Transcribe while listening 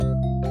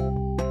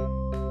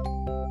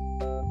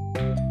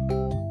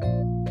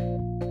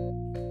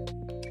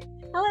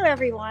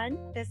everyone.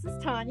 This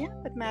is Tanya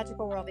with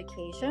Magical World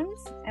Vacations,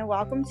 and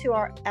welcome to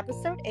our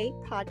episode 8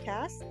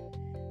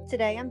 podcast.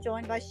 Today I'm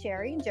joined by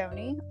Sherry and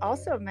Joni,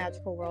 also of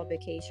Magical World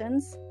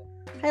Vacations.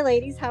 Hi,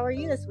 ladies. How are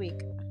you this week?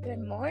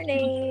 Good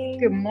morning.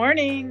 Good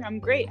morning. I'm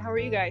great. How are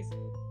you guys?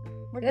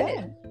 We're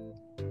good.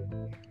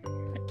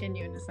 In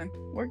unison.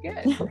 We're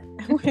good.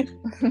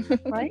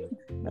 Right?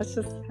 That's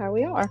just how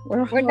we are.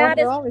 We're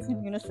always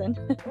in unison.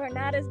 We're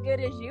not as good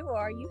as you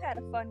are. You had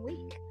a fun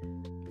week.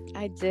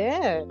 I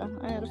did.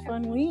 I had a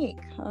fun week.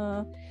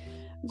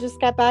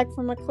 Just got back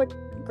from a quick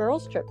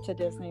girls trip to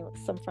Disney with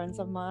some friends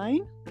of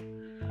mine.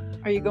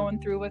 Are you going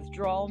through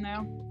withdrawal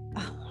now?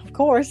 Of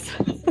course.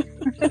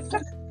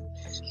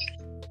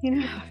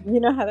 You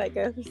know how that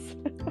goes.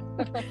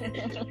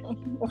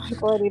 I'm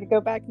ready to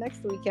go back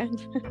next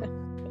weekend.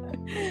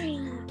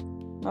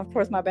 Of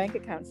course, my bank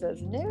account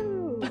says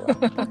no.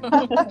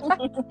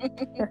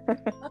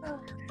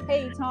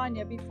 Hey,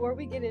 Tanya, before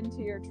we get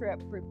into your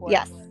trip report.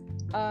 Yes.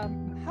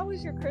 How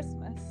was your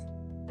Christmas?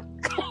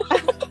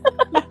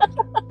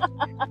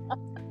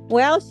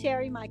 Well,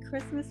 Sherry, my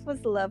Christmas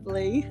was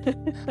lovely.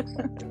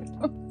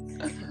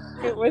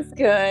 It was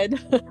good.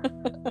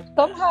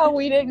 Somehow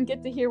we didn't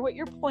get to hear what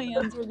your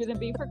plans were going to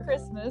be for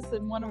Christmas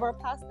in one of our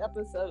past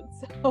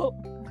episodes. So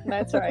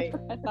That's right.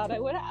 I thought I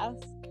would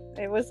ask.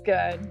 It was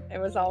good. It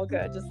was all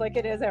good, just like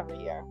it is every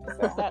year.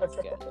 So That's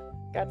good.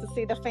 got to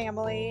see the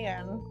family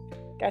and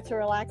got to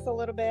relax a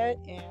little bit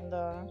and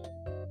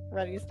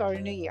ready to start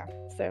a new year.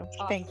 So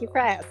Thank you for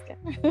asking.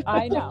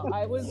 I know.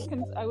 I was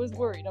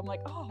worried. I'm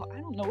like, oh, I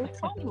don't know what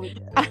Tanya would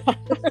do.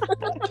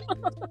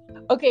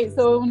 Okay,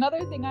 so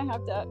another thing I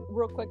have to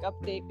real quick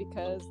update,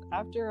 because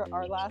after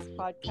our last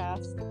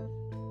podcast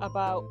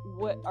about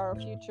what our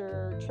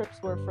future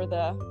trips were for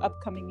the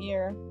upcoming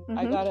year,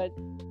 I got a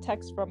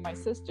text from my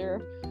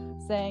sister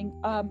saying,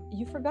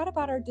 you forgot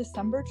about our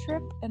December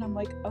trip? And I'm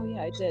like, oh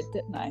yeah, I did,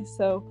 didn't I?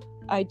 So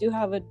I do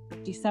have a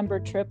December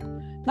trip,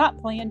 not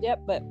planned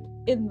yet, but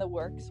in the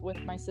works with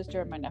my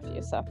sister and my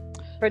nephew. So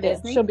For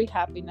Disney? she'll be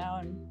happy now,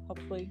 and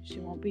hopefully she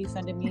won't be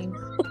sending me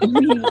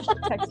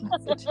text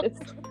messages.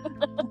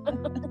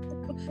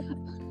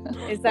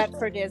 Is that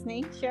for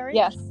Disney, Sherry?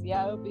 Yes,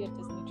 yeah, it'll be a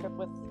Disney trip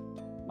with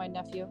my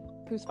nephew,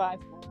 who's 5.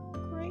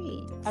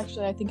 Great.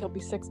 Actually, I think he'll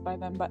be 6 by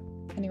then, but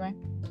anyway.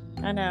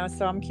 I know.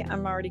 So I'm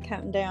already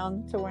counting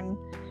down to when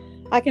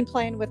I can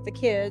plan with the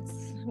kids.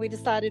 We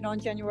decided on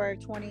January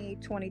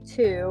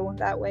 2022.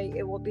 That way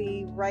it will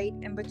be right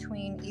in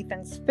between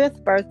Ethan's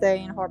 5th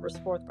birthday and Harper's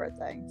 4th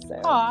birthday. So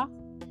Aw,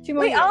 2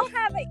 more We years. all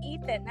have an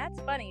Ethan. That's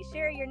funny.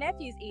 Sherry, your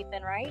nephew's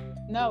Ethan, right?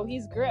 no,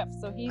 he's Griff,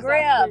 so he's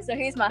Griff. actually- So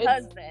he's my it's-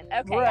 husband.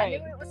 Okay, right.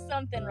 I knew it was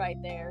something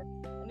right there.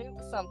 I knew it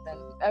was something.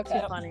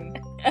 Okay, Too funny.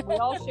 we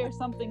all share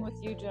something with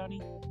you,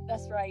 Joni.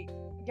 that's right.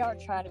 Y'all are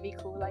trying to be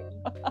cool like me.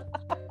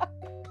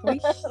 We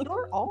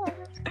sure are.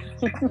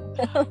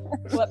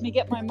 Let me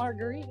get my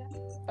margarita.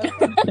 Okay.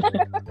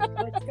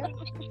 Let's go.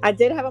 I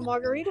did have a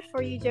margarita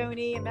for you,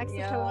 Joni, in Mexico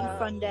Yeah. on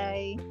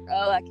Sunday.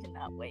 Oh, I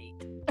cannot wait.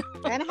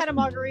 And I had a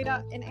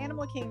margarita in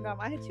Animal Kingdom.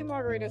 I had 2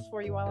 margaritas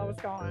for you while I was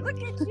gone.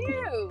 Look at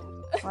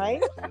you.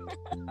 Right?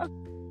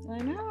 I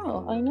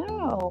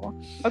know.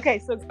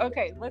 Okay,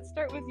 let's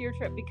start with your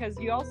trip, because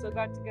you also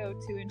got to go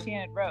to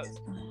Enchanted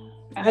Rose.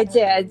 I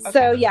did. Okay.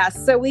 So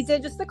yes, so we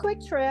did just a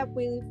quick trip.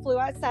 We flew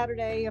out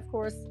Saturday, of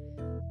course.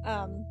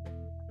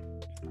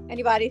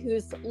 Anybody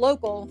who's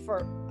local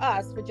for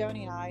us, for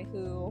Joni and I,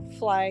 who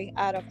fly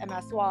out of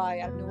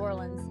MSY, out of New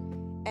Orleans,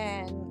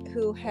 and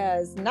who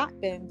has not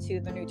been to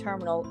the new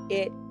terminal,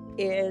 it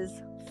is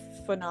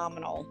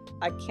phenomenal.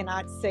 I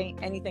cannot say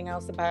anything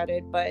else about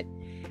it, but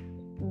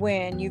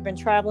when you've been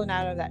traveling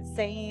out of that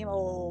same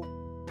old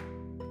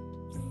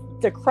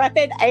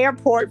decrepit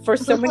airport for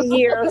so many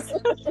years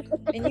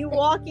and you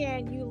walk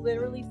in, you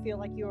literally feel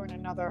like you're in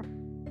another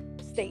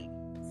state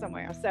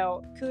somewhere.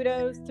 So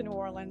kudos to New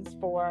Orleans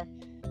for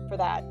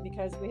that,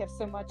 because we have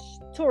so much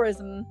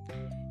tourism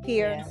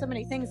here and so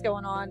many things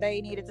going on. They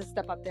needed to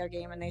step up their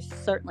game, and they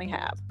certainly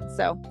have.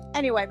 So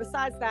anyway,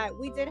 besides that,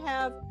 we did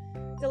have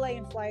delay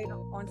in flight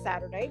on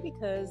Saturday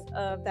because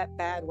of that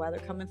bad weather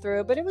coming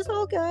through, but it was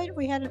all good.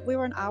 We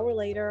were an hour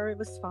later. It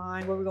was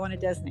fine. We were going to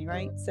Disney,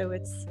 right? So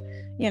it's,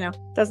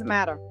 doesn't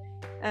matter.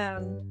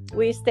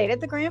 We stayed at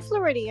the Grand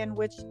Floridian,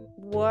 which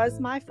was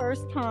my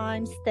first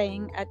time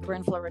staying at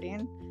Grand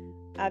Floridian.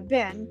 I've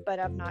been, but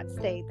I've not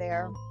stayed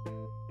there.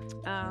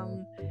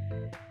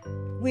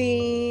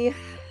 We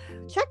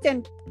checked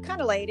in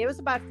kind of late. It was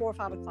about 4 or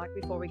 5 o'clock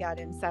before we got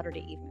in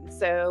Saturday evening.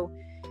 So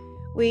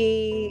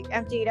we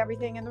emptied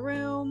everything in the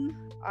room.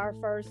 Our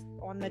first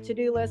on the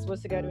to-do list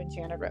was to go to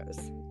Enchanted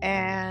Rose,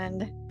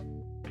 and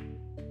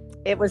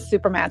it was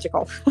super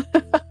magical.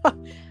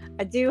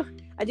 I do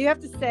have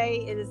to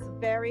say, it is a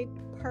very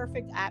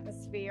perfect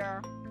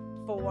atmosphere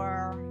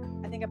for,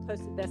 I think I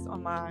posted this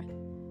on my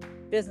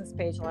business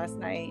page last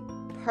night.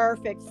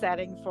 Perfect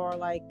setting for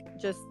like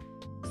just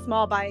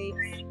small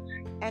bites,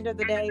 end of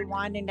the day,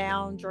 winding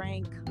down,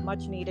 drink,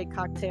 much needed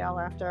cocktail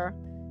after,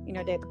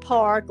 day at the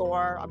park,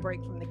 or a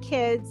break from the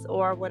kids,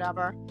 or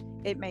whatever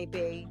it may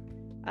be.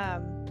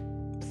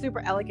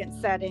 Super elegant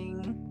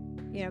setting,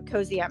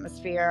 cozy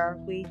atmosphere.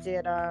 We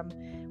did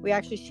we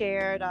actually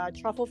shared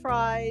truffle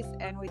fries,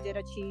 and we did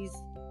a cheese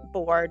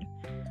board.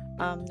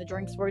 The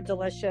drinks were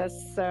delicious.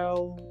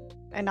 So,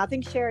 and I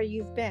think, Sherry,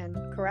 you've been,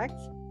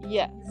 correct?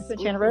 Yes.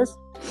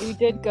 We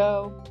did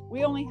go.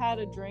 We only had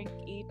a drink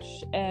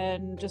each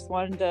and just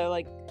wanted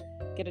to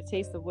get a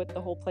taste of what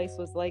the whole place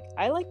was like.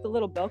 I like the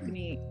little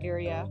balcony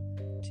area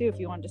too. If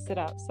you wanted to sit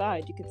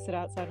outside, you could sit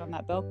outside on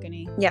that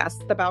balcony. Yes,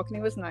 the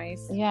balcony was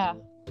nice. Yeah.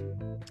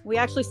 We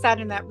actually sat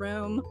in that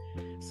room.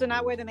 So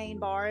not where the main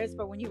bar is,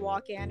 but when you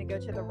walk in and go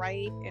to the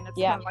right, and it's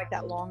kind of like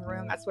that long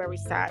room, that's where we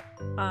sat.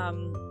 That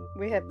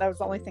was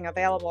the only thing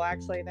available,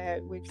 actually.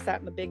 That we've sat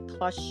in the big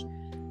plush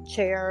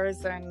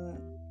chairs, and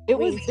it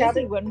was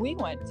busy when we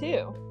went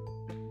too.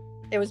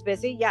 It was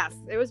busy. Yes,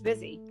 it was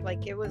busy.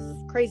 It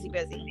was crazy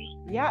busy.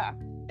 Yeah,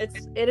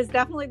 it is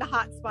definitely the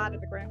hot spot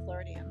of the Grand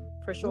Floridian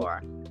for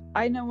sure.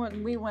 I know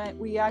when we went,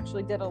 we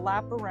actually did a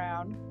lap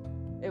around.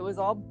 It was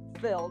all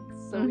filled,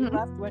 so we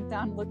left, went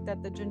down, looked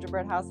at the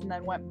gingerbread house, and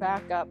then went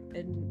back up.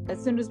 And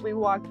as soon as we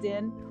walked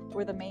in,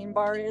 where the main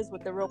bar is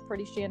with the real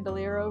pretty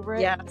chandelier over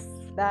it, yes,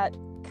 that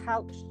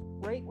couch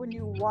right when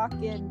you walk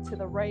in to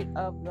the right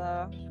of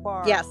the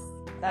bar. Yes,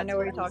 I know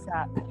where you're talking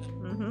about.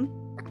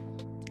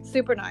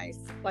 Super nice.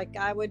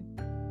 I would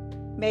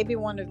maybe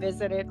want to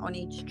visit it on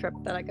each trip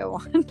that I go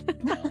on.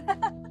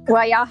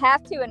 Well, y'all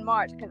have to in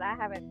March, because I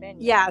haven't been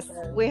yet. Yes,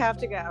 we have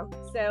to go.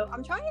 So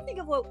I'm trying to think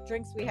of what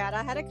drinks we had.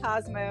 I had a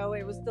Cosmo.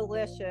 It was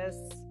delicious.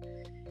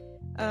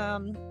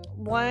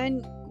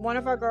 One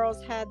of our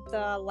girls had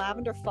the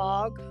lavender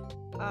fog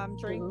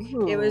drink.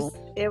 Ooh.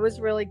 It was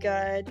really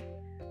good.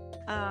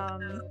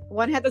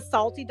 One had the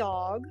salty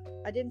dog.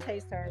 I didn't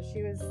taste her.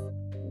 She was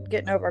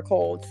getting over a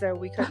cold, so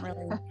we couldn't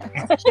really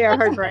share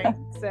her drink.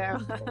 So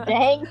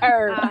dang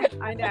her.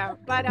 I know,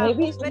 but it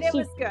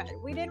was good.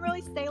 We didn't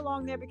really stay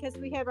long there because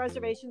we had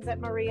reservations at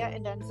Maria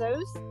and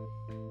Enzo's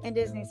in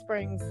Disney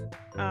Springs.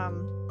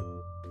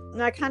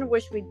 And I kind of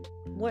wish we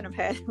wouldn't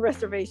have had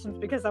reservations,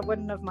 because I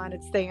wouldn't have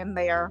minded staying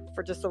there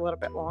for just a little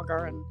bit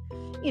longer. And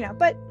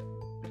but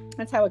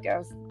that's how it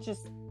goes.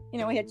 Just we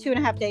had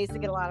 2.5 days to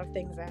get a lot of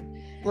things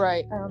in.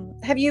 Right.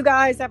 Have you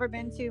guys ever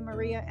been to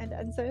Maria and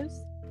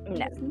Enzo's?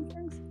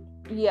 No.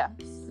 Yes.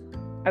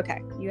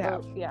 Okay, you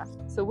have. Yeah.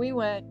 So we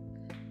went,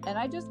 and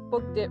I just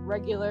booked it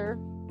regular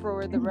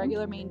for the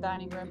regular main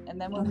dining room, and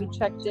then when we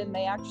checked in,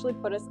 they actually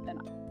put us in.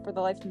 For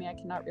the life of me, I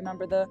cannot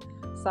remember the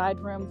side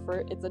room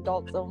for it's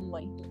adults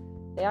only.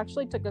 They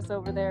actually took us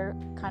over there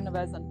kind of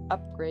as an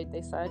upgrade,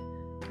 they said.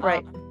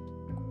 Right.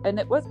 And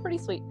it was pretty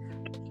sweet.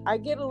 I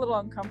get a little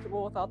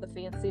uncomfortable with all the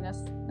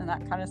fanciness and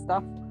that kind of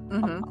stuff.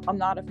 I'm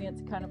not a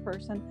fancy kind of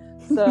person,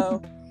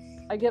 so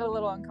I get a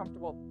little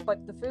uncomfortable.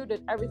 But the food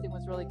and everything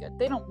was really good.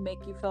 They don't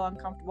make you feel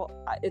uncomfortable.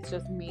 It's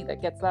just me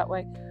that gets that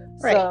way.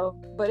 Right. So,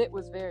 but it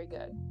was very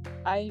good.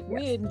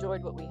 We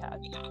enjoyed what we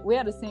had. We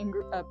had a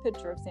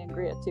pitcher of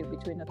sangria too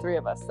between the three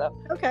of us, so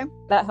okay,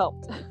 that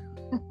helped.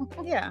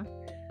 Yeah.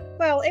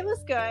 Well, it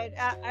was good.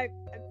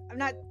 I'm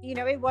not,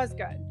 it was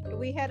good.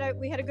 We had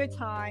a good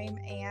time,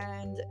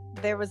 and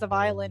there was a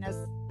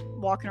violinist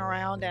walking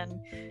around, and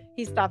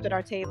he stopped at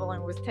our table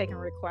and was taking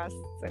requests,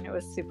 and it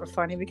was super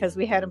funny because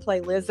we had him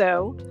play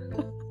Lizzo.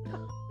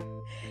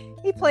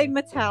 He played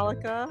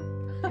Metallica.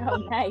 Oh,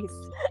 nice.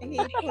 He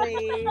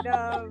played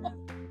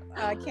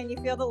Can You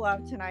Feel the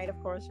Love Tonight?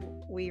 Of course,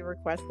 we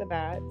requested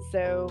that.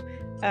 So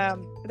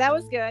that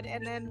was good.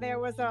 And then there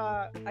was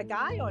a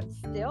guy on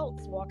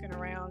stilts walking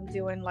around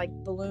doing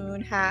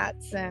balloon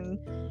hats and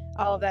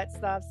all of that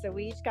stuff. So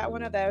we each got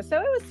one of those. So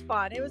it was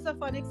fun. It was a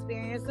fun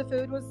experience. The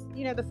food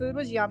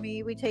was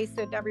yummy. We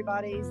tasted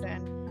everybody's,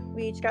 and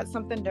we each got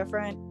something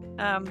different.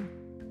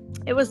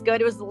 It was good.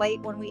 It was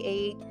late when we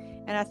ate.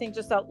 And I think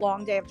just a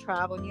long day of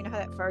travel. And you know how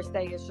that first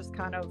day is just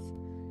kind of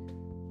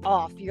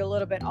off. You're a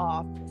little bit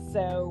off.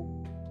 So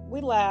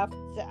we left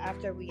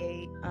after we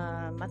ate.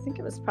 I think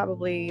it was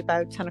probably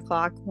about 10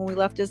 o'clock when we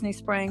left Disney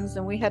Springs,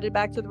 and we headed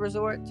back to the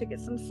resort to get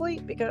some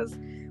sleep because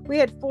we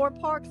had 4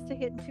 parks to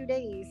hit in 2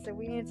 days. So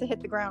we needed to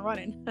hit the ground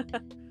running.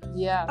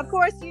 Yeah. Of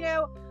course,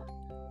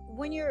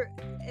 when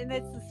and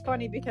this is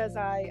funny because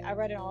I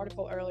read an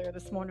article earlier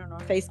this morning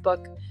on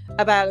Facebook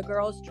about a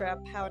girls trip,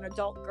 how an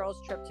adult girls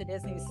trip to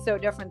Disney is so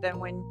different than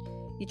when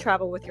you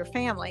travel with your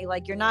family.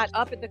 You're not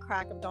up at the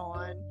crack of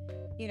dawn,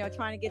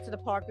 trying to get to the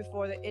park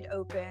before it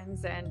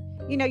opens, and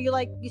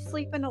you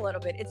sleep in a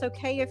little bit. It's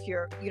okay if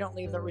you don't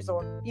leave the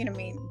resort,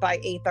 by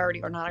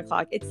 8:30 or 9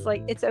 o'clock.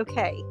 It's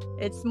okay.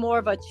 It's more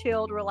of a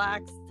chilled,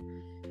 relaxed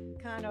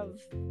kind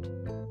of,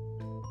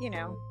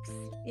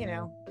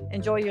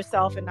 enjoy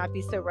yourself and not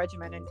be so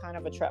regimented kind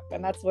of a trip.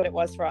 And that's what it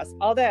was for us.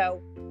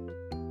 Although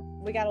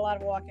we got a lot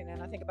of walking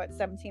in, I think about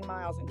 17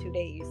 miles in 2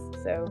 days.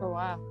 So, oh,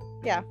 wow.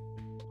 Yeah.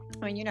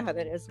 I mean, you know how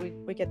that is.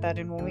 We get that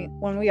in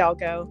when we all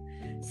go.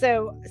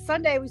 So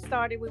Sunday we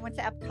went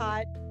to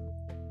Epcot,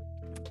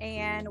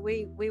 and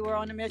we were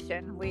on a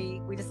mission.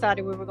 We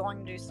decided we were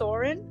going to do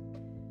Soarin',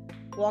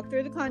 walk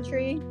through the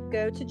country,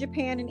 go to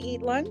Japan and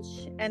eat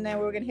lunch, and then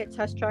we were going to hit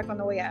Test Track on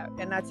the way out.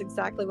 And that's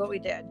exactly what we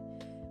did.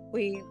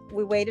 We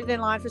waited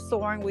in line for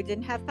Soaring. We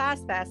didn't have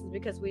fast passes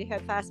because we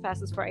had fast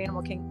passes for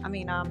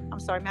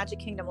Magic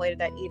Kingdom later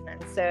that evening.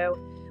 So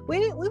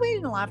we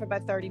waited in line for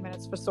about 30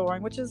 minutes for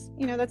Soaring, which is,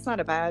 that's not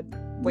a bad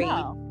wait.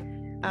 No.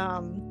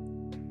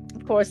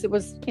 Of course, it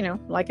was,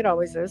 like it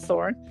always is,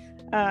 Soaring.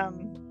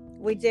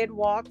 We did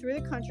walk through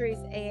the countries,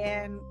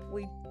 and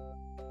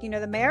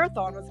the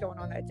marathon was going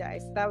on that day.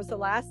 So that was the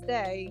last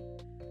day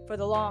for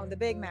the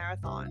big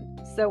marathon.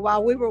 So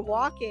while we were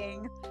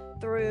walking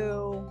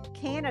through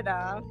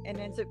Canada and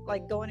into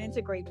going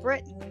into Great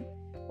Britain,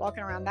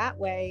 walking around that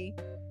way,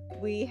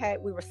 we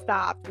were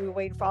stopped. We were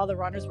waiting for all the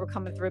runners were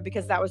coming through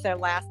because that was their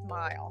last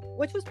mile,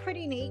 which was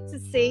pretty neat to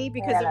see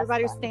because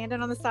everybody was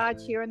standing on the side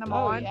cheering them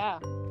on. Yeah.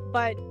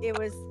 But it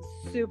was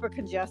super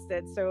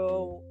congested.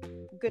 So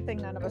good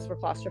thing none of us were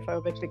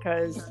claustrophobic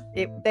because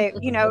it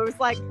was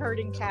like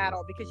herding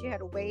cattle because you had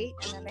to wait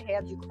and then they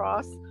had you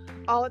cross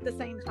all at the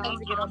same time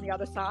to get on the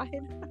other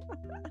side.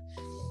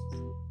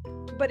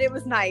 But it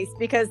was nice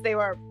because they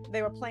were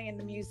playing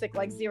the music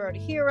like Zero to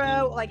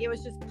Hero, like it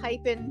was just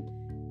piping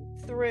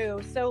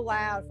through so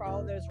loud for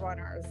all of those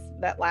runners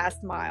that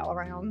last mile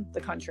around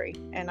the country.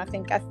 And I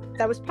think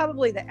that was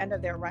probably the end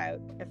of their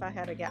route, if I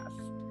had to guess.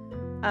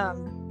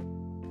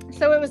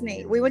 So it was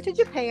neat. We went to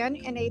Japan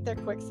and ate their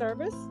quick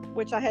service,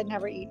 which I had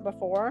never eaten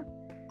before.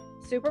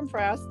 Super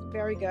impressed.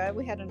 Very good.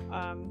 We had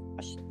I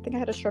think I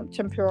had a shrimp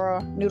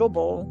tempura noodle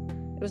bowl.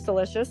 It was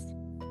delicious.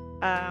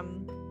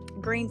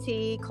 Green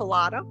tea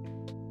colada.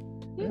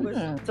 It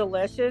was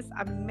delicious.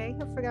 I may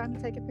have forgotten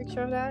to take a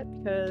picture of that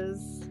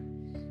because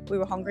we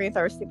were hungry and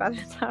thirsty by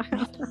the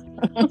time.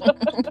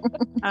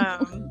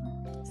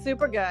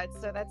 Super good.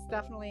 So that's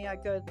definitely a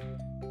good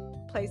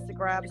place to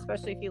grab,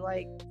 especially if you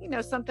like,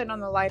 something on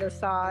the lighter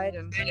side.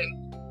 And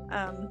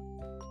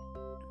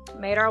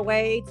made our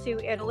way to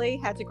Italy.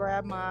 Had to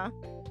grab my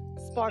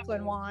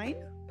sparkling wine.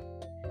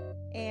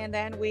 And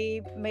then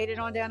we made it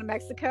on down to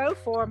Mexico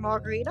for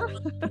margarita.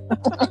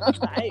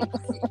 Nice.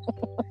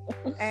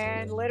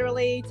 And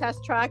literally,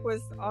 Test Track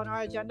was on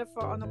our agenda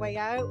for on the way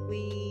out.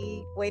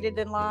 We waited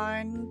in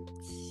line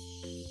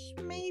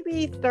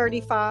maybe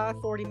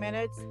 35-40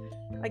 minutes.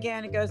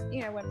 Again, it goes,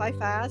 went by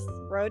fast,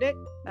 rode it.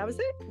 That was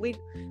it. We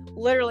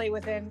literally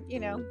within,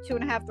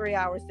 2.5-3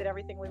 hours did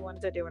everything we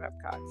wanted to do in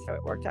Epcot. So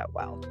it worked out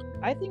well.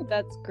 I think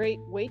that's great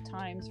wait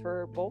times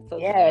for both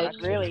those. Yeah, it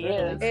really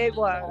is. It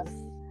was.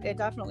 It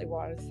definitely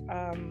was.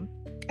 And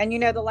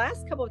the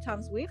last couple of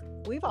times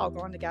we've all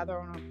gone together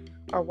on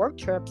our work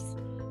trips,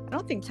 I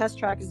don't think Test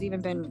Track has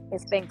even been.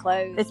 It's been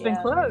closed. It's been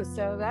closed.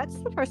 So that's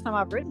the first time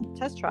I've ridden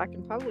Test Track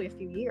in probably a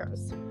few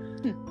years.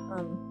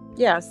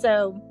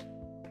 So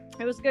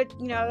it was good.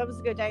 That was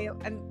a good day.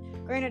 And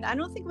granted, I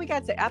don't think we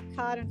got to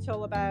Epcot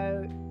until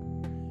about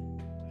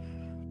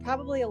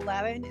probably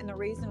 11. And the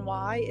reason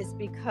why is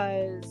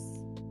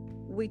because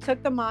we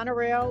took the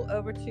monorail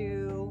over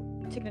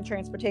to Ticketing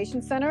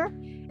Transportation Center.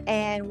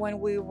 And when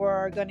we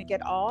were going to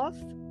get off,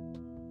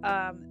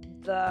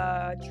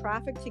 the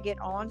traffic to get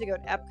on to go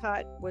to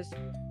Epcot was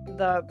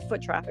the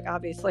foot traffic,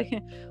 obviously,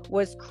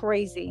 was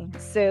crazy.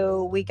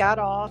 So we got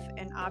off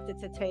and opted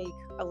to take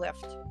a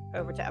lift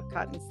over to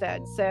Epcot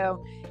instead.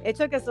 So it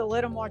took us a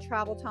little more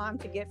travel time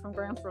to get from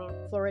Grand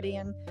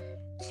Floridian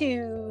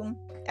to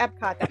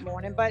Epcot that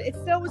morning, but it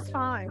still was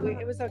fine.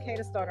 It was okay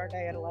to start our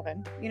day at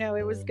 11.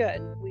 It was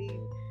good.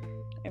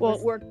 It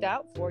worked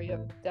out for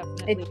you.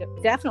 Definitely.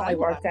 It definitely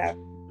worked out.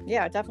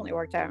 Yeah, it definitely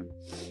worked out.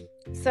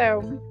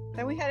 So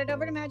then we headed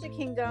over to Magic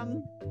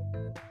Kingdom,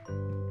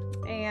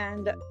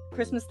 and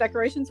Christmas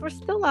decorations were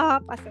still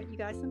up. I sent you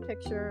guys some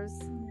pictures.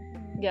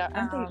 Yeah,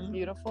 aren't they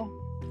beautiful?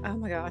 Oh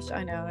my gosh,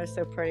 I know, they're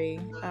so pretty.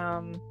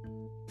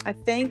 I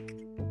think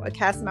a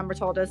cast member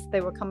told us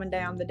they were coming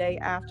down the day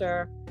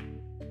after.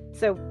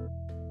 So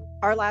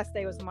our last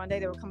day was Monday.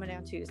 They were coming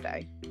down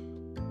Tuesday.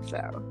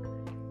 So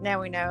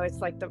now we know it's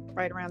like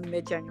right around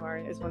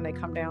mid-January is when they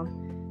come down.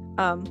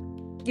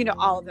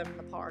 All of them in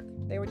the park.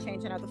 They were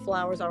changing out the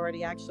flowers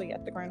already, actually,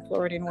 at the Grand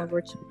Floridian when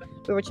we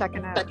were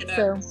checking out.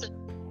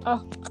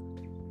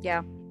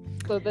 Yeah.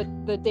 So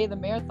the day the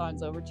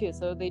marathon's over too.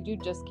 So they do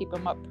just keep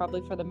them up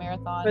probably for the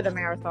marathon.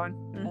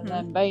 Mm-hmm. And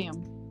then bam.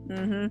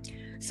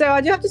 Mm-hmm. So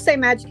I do have to say,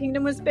 Magic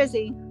Kingdom was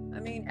busy. I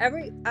mean,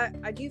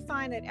 I do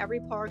find that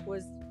every park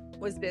was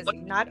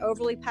busy. Not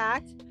overly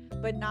packed,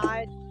 but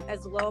not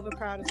as low of a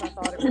crowd as I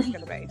thought it was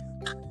going to be.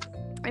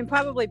 And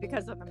probably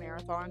because of the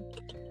marathon.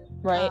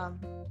 Right.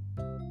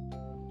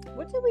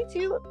 What did we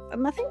do?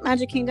 I think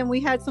Magic Kingdom, we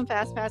had some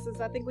fast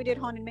passes. I think we did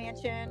Haunted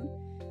Mansion.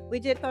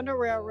 We did Thunder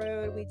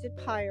Railroad. We did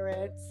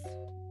Pirates,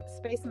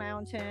 Space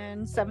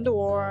Mountain, Seven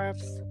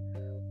Dwarfs.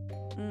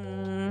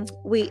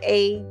 We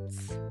ate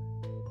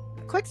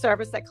quick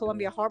service at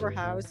Columbia Harbor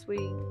House.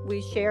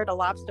 We shared a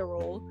lobster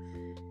roll,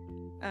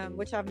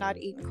 which I've not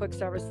eaten quick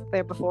service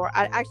there before.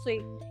 I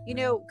actually,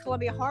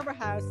 Columbia Harbor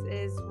House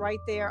is right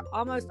there,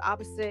 almost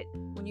opposite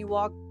when you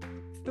walk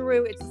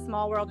through. It's a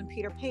Small World and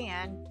Peter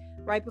Pan.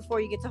 Right before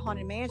you get to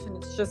Haunted Mansion,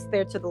 it's just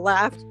there to the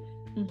left.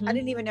 Mm-hmm. I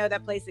didn't even know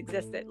that place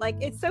existed. Like,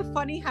 it's so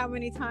funny how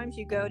many times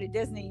you go to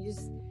Disney, you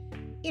just,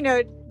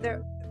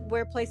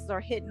 where places are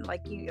hidden.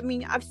 Like I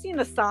mean, I've seen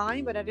the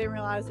sign, but I didn't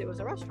realize it was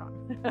a restaurant.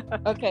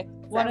 Okay.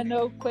 Want to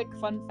know quick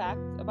fun fact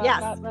about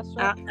Yes. that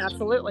restaurant?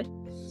 Absolutely.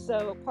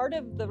 So part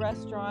of the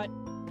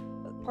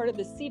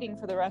seating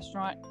for the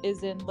restaurant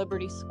is in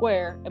Liberty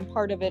Square, and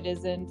part of it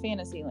is in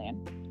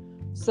Fantasyland.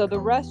 So the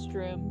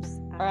restrooms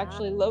are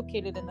actually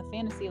located in the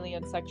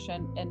Fantasyland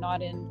section and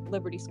not in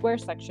Liberty Square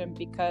section,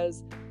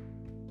 because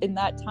in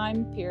that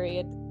time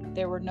period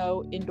there were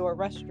no indoor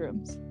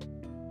restrooms.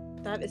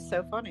 That is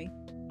so funny.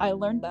 I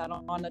learned that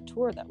on a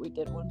tour that we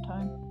did one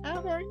time.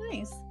 Oh, very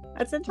nice.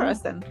 That's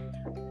interesting.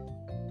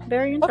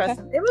 Very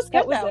interesting. Okay. It was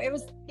That good was though. it.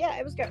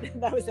 It was good.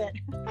 That was it.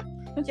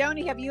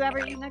 Joni, have you ever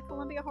eaten at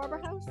Columbia Harbor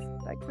House?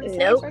 That Queen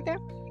Nope. right there?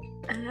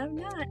 I have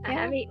not. I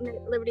Yeah. have eaten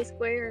at Liberty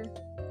Square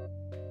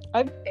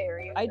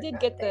area. I did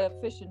get the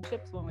fish and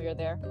chips when we were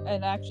there,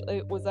 and actually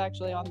it was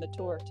actually on the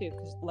tour too,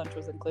 because lunch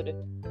was included.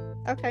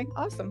 Okay,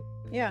 awesome.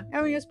 Yeah,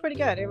 I mean it was pretty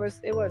good. It was.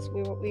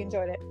 We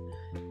enjoyed it.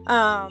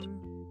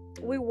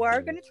 We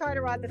were gonna try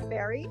to ride the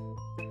ferry,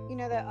 you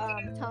know, the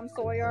Tom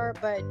Sawyer,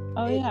 but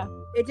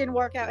it didn't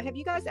work out. Have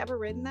you guys ever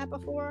ridden that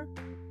before?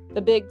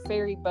 The big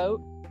ferry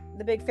boat.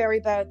 The big ferry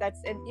boat that's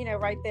in, you know,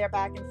 right there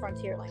back in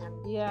Frontierland.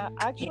 Yeah,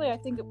 actually, I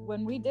think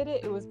when we did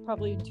it, it was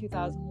probably in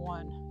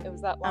 2001. It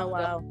was that long ago.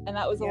 Wow. And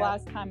that was the Yeah.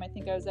 last time I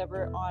think I was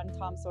ever on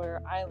Tom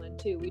Sawyer Island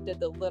too. We did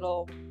the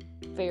little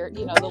ferry,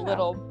 you know, the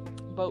little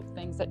boat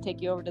things that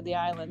take you over to the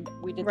island.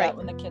 We did Right. that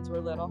when the kids were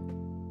little.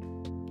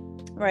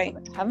 Right.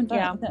 Haven't done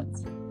Yeah. it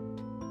since.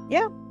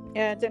 Yeah,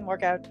 it didn't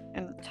work out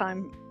in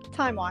time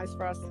wise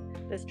for us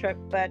this trip,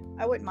 but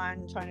I wouldn't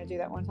mind trying to do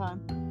that one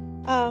time.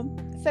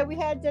 So we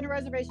had dinner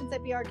reservations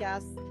at Be Our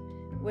Guest,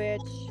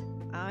 which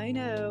I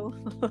know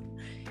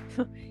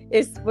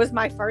was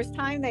my first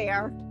time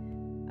there,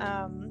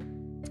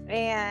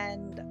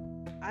 and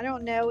I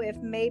don't know if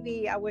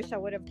maybe I wish I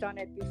would have done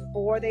it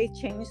before they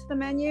changed the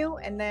menu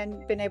and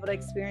then been able to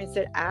experience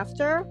it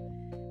after,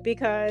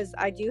 because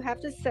I do have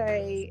to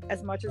say,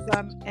 as much as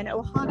I'm an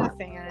Ohana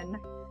fan,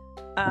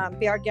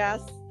 Be Our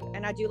Guest,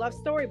 and I do love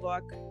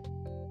Storybook,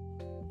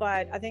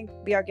 but I think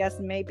Be Our Guest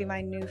may be my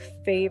new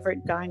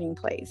favorite dining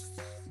place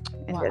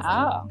in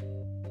Wow.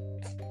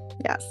 Disney.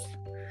 Yes.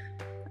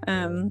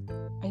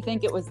 I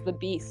think it was the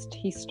Beast.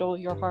 He stole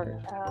your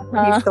heart.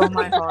 He stole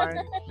my heart.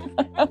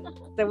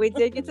 So we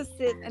did get to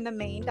sit in the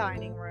main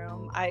dining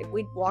room.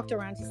 We walked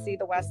around to see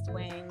the West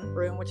Wing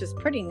room, which is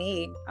pretty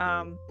neat.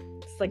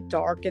 It's like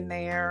dark in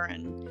there,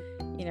 and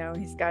you know,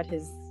 he's got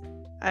his.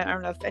 I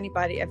don't know if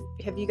anybody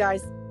have you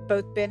guys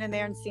both been in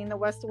there and seen the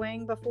West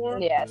Wing before?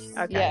 Yes.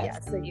 Okay, Yes.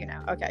 yeah. So you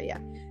know, okay, yeah.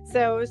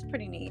 So it was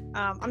pretty neat.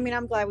 I mean,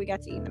 I'm glad we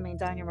got to eat in the main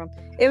dining room.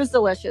 It was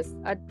delicious.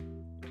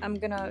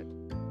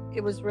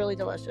 It was really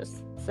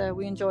delicious. So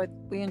we enjoyed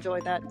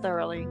that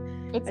thoroughly.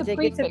 It's I a did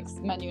get to- prefix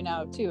menu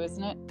now too,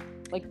 isn't it?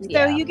 Like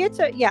So you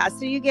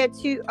get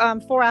to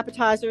 4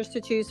 appetizers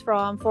to choose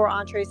from, 4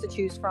 entrees to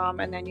choose from,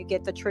 and then you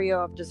get the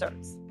trio of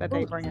desserts that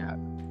they Ooh. bring out.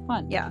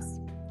 fun. Yes.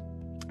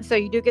 So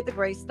you do get the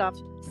gray stuff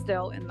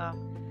still in the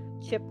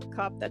chip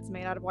cup that's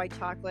made out of white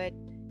chocolate.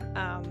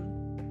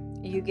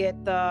 You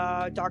get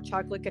the dark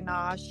chocolate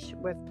ganache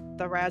with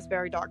the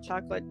raspberry dark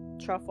chocolate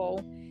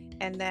truffle,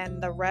 and then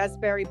the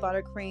raspberry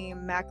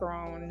buttercream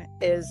macaron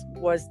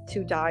was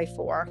to die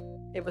for.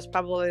 It was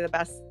probably the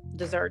best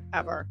dessert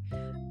ever.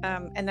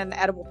 And then the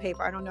edible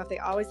paper. I don't know if they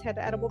always had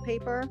the edible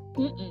paper.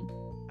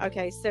 Mm-mm.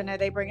 Okay, so now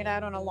they bring it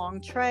out on a long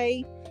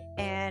tray,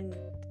 and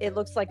it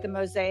looks like the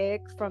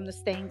mosaic from the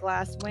stained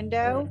glass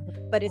window,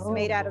 but it's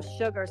made out of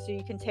sugar, so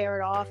you can tear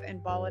it off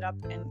and ball it up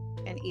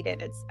and eat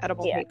it. It's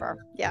edible Yeah.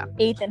 paper. Yeah.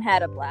 Ethan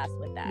had a blast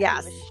with that.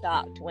 Yes. He was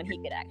shocked when he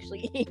could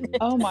actually eat it.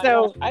 Oh my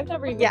So- gosh, I've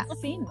never even Yeah.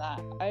 seen that.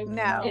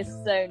 No. It's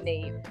so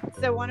neat.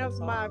 So one of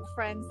my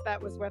friends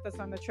that was with us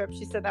on the trip,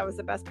 she said that was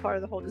the best part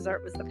of the whole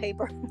dessert was the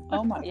paper.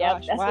 Oh my Yep,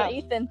 gosh! that's Wow. what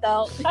Ethan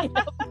thought.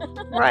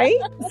 Right?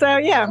 So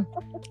yeah.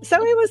 So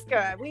it was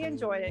good. We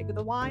enjoyed it.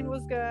 The wine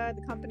was good,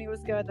 the company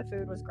was good, the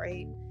food was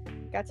great.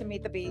 Got to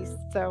meet the Beast.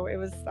 So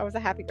I was a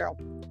happy girl.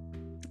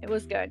 It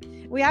was good.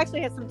 We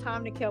actually had some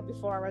time to kill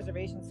before our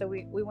reservation, so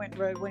we went and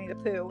rode Winnie the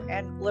Pooh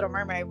and Little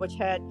Mermaid, which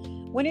had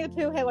Winnie the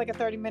Pooh had like a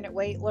 30-minute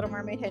wait. Little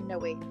Mermaid had no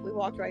wait. We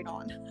walked right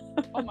on.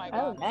 Oh my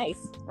Oh, gosh!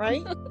 nice.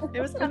 Right? It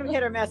was kind of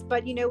hit or miss,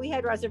 but you know, we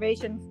had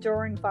reservations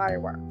during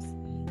fireworks.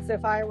 So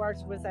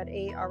fireworks was at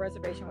 8. Our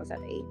reservation was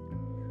at 8.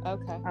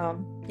 Okay,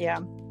 Yeah.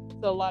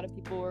 so a lot of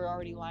people were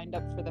already lined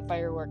up for the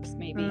fireworks.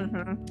 Maybe.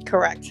 Mhm.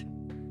 Correct.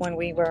 When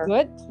we were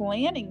Good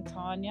planning,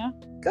 Tanya.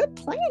 good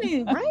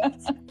planning,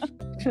 right?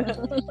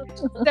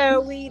 So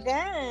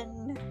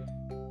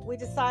we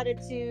decided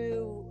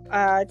to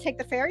take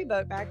the ferry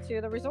boat back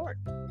to the resort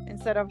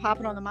instead of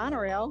hopping on the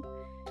monorail.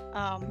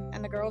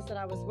 And the girls that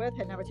I was with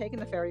had never taken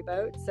the ferry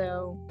boat,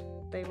 so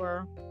they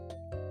were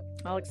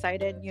all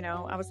excited. You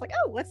know, I was like,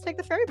 "Oh, let's take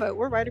the ferry boat.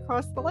 We're right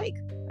across the lake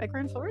at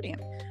Grand Floridian."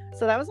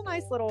 So that was a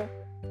nice little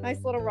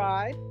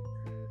ride.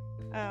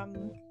 I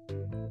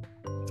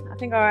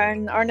think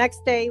our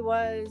next day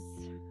was,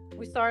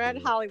 we started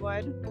at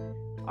Hollywood.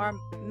 Our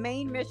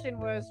main mission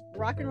was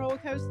Rock and Roller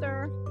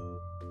Coaster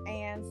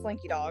and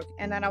Slinky Dog,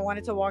 and then I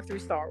wanted to walk through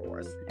Star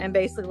Wars, and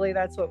basically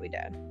that's what we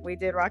did. We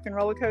did Rock and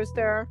Roller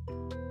Coaster.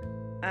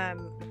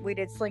 We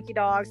did Slinky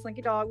Dog.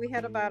 Slinky Dog, we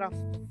had about a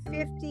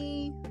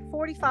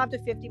 45 to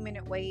 50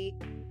 minute wait.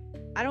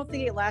 I don't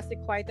think it lasted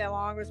quite that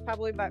long. It was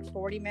probably about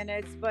 40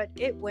 minutes, but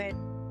it went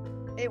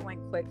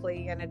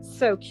quickly, and it's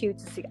so cute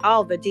to see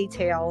all the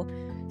detail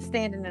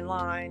standing in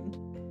line.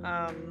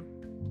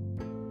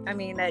 I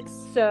mean, it's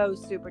so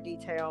super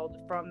detailed,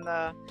 from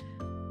the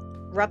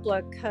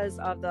replicas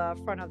of the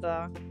front of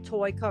the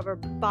toy cover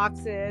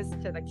boxes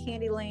to the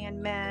Candyland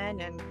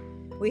men, and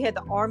we had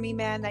the army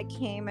men that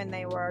came and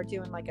they were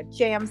doing like a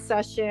jam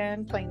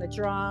session, playing the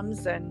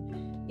drums, and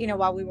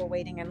while we were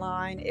waiting in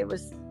line,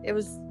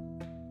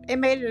 it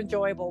made an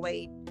enjoyable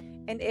wait,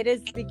 and it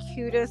is the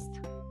cutest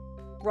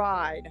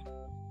ride.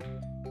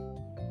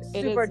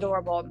 Super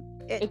adorable.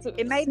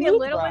 It may be a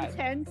little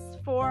intense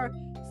for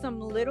some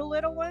little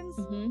ones,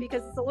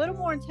 because it's a little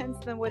more intense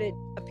than what it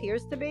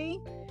appears to be.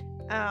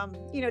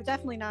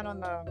 Definitely not on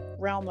the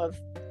realm of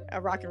a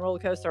Rock and Roller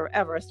Coaster or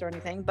Everest or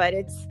anything, but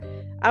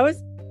I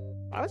was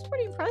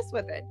pretty impressed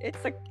with it.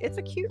 It's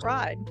a cute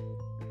ride.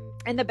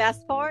 And the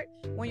best part,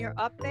 when you're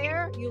up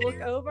there, you look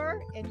over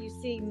and you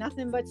see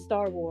nothing but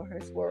Star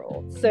Wars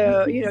world.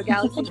 So,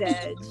 Galaxy's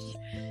Edge.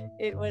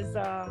 It was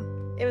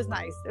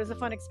nice. It was a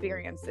fun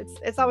experience.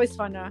 It's always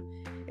fun to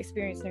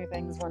experience new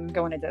things when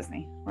going to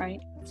Disney,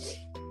 right?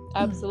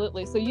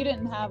 Absolutely. So you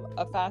didn't have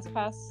a fast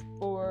pass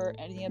for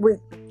any of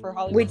for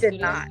Hollywood We did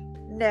Studios? not.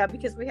 No,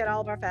 because we had all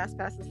of our fast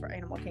passes for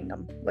Animal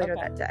Kingdom later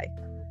that day.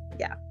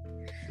 Yeah.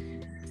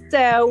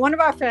 So one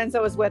of our friends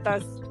that was with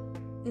us,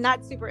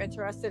 not super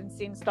interested in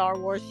seeing Star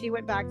Wars, she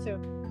went back to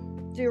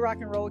do Rock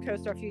and Roller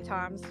Coaster a few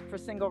times for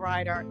single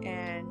rider,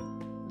 and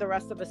the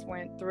rest of us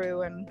went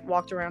through and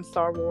walked around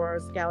Star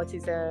Wars,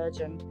 Galaxy's Edge,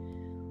 and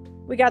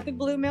we got the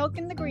blue milk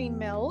and the green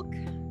milk.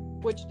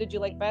 Which did you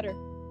like better?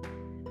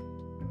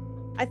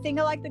 I think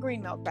I like the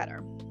green milk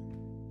better.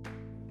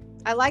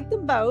 I like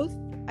them both.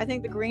 I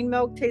think the green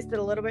milk tasted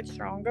a little bit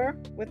stronger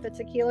with the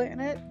tequila in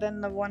it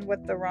than the one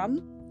with the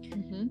rum.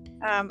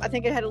 I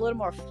think it had a little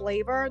more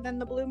flavor than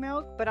the blue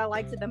milk, but I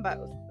liked them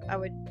both. I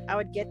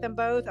would get them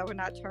both. I would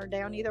not turn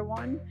down either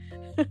one.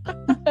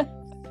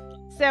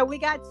 So we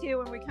got two,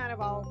 and we kind of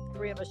all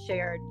three of us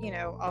shared,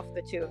 off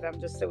the two of them,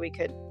 just so we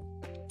could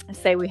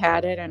say we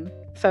had it, and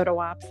photo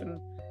ops and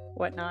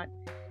whatnot.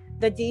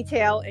 The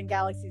detail in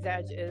Galaxy's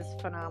Edge is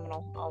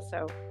phenomenal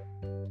also.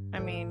 I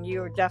mean, you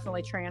were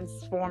definitely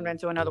transformed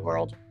into another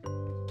world,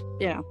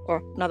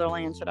 or another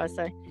land, should I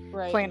say?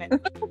 Right. Planet,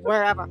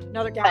 wherever,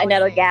 another galaxy.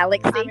 Another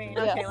galaxy. I mean,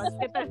 okay, Yes.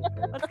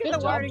 let's get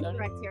the wording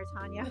correct here,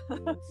 Tanya.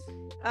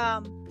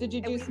 Did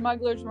you do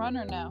Smuggler's Run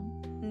or no?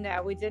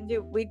 No, we didn't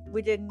do.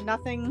 We did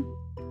nothing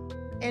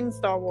in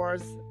Star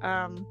Wars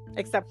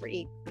except for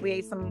eat. We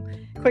ate some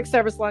quick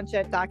service lunch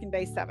at Docking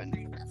Bay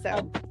 7.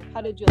 So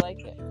How did you like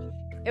it?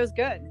 it was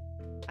good.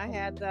 I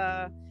had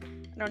I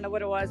don't know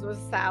what it was. It was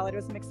a salad. It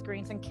was mixed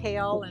greens and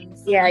kale and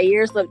Yeah,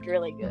 yours looked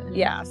really good.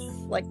 yes,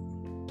 like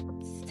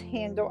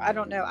handle. I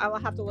don't know. I will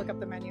have to look up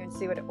the menu and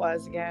see what it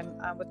was again.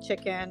 With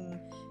chicken,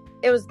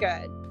 it was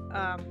good.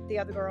 The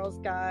other girls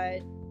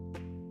got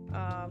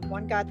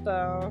one got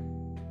the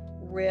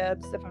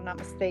ribs, if I'm not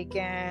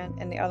mistaken,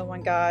 and the other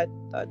one got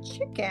the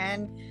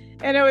chicken.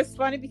 And it was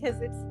funny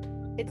because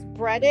it's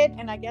breaded,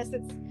 and I guess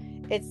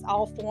it's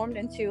all formed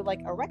into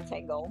like a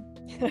rectangle,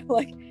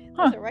 like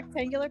it's a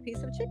rectangular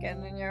piece of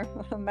chicken and your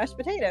mashed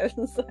potatoes.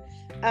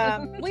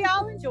 We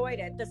all enjoyed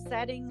it. The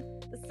setting,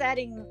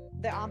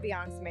 the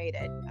ambiance made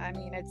it. I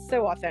mean, it's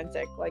so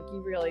authentic. Like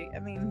you really, I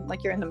mean,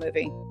 like you're in the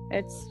movie.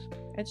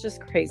 It's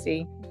just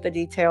crazy, the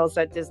details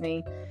that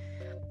Disney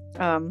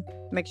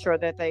make sure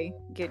that they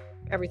get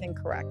everything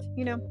correct.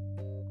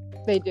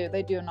 They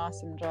do an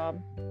awesome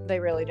job. They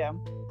really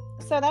do.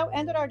 So that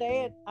ended our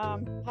day at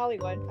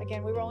Hollywood.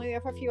 Again, we were only there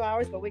for a few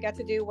hours, but we got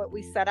to do what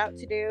we set out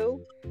to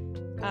do.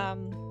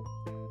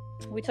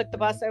 We took the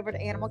bus over to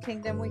Animal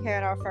Kingdom. We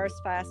had our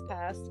first fast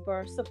pass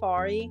for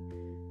Safari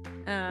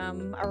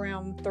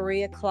around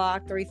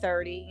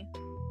 3:30.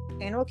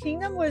 Animal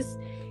Kingdom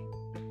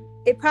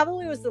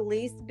probably was the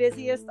least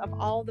busiest of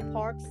all the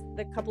parks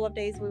the couple of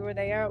days we were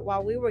there.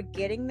 While we were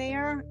getting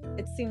there,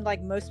 it seemed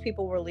like most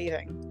people were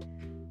leaving.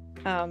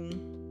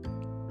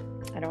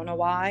 I don't know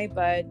why,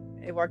 but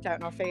it worked out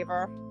in our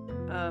favor.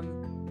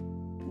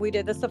 We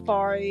did the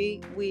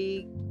safari.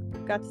 We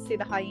got to see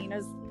the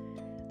hyenas.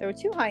 There were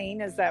 2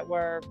 hyenas that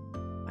were,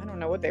 I don't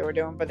know what they were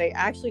doing, but they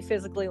actually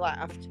physically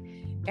laughed.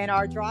 And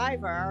our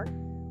driver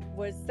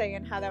was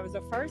saying how that was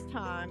the first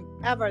time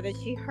ever that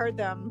she heard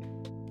them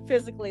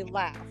physically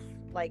laugh,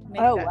 like make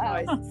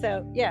that noise.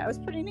 So yeah, it was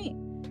pretty neat.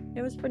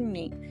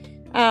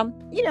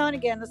 And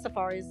again, the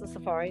safari is the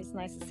safari. It's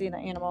nice to see the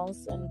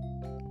animals, and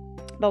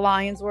the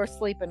lions were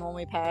sleeping when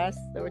we passed.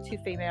 There were 2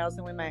 females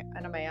and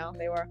a male.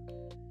 They were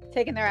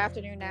taking their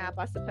afternoon nap,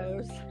 I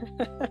suppose.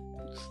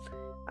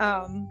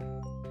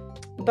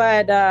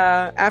 But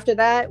after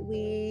that,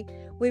 we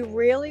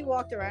really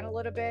walked around a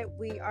little bit.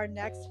 Our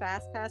next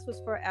fast pass was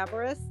for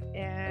Everest,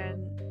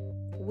 and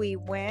we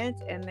went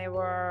and they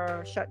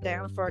were shut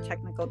down for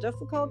technical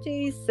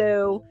difficulties.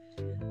 So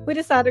we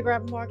decided to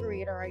grab a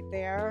margarita right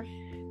there.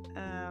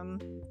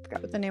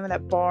 Forgot what the name of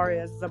that bar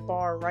is. The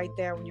bar right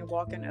there when you're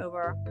walking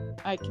over.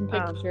 I can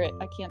picture it.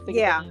 I can't think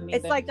Yeah, of the name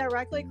it's either. like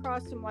directly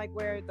across from like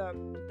where the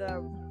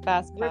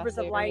Fast Pass Rivers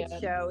of Light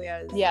area. show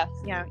is. Yes.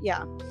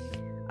 Yeah.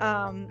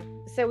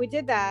 So we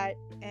did that,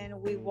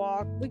 and we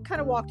kind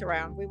of walked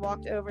around. We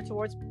walked over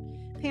towards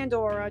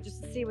Pandora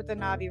just to see what the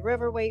Navi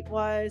River wait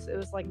was. It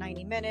was like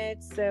 90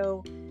 minutes.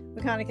 So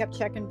we kind of kept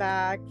checking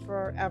back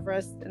for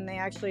Everest, and they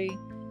actually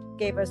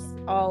gave us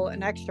all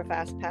an extra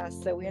fast pass.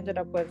 So we ended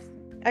up with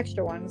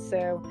extra ones.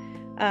 So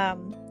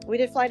we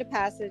did Flight of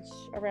Passage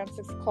around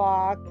 6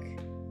 o'clock.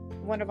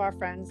 One of our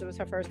friends, it was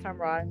her first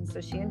time riding, so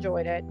she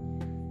enjoyed it.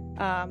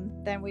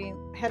 Then we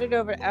headed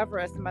over to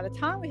Everest, and by the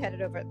time we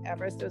headed over to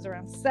Everest, it was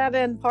around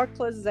 7. Park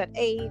closes at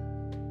 8.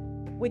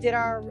 We did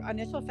our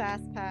initial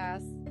fast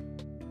pass.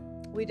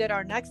 We did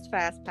our next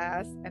fast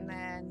pass, and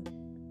then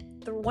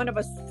one of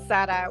us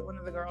sat out. One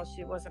of the girls,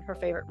 she wasn't her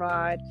favorite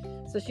ride,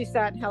 so she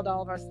sat and held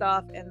all of our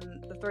stuff, and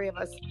the 3 of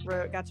us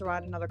got to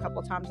ride another couple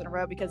of times in a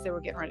row because they were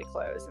getting ready to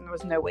close, and there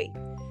was no wait.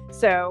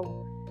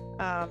 So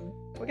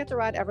we got to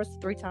ride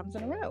Everest 3 times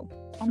in a row.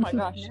 Oh my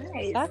gosh.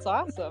 Nice. That's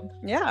awesome.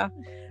 Yeah.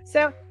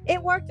 So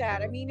it worked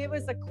out. I mean, it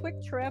was a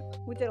quick trip.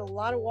 We did a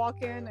lot of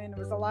walking, and it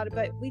was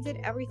but we did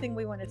everything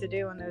we wanted to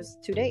do in those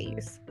 2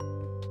 days.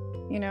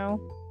 You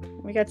know,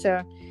 we got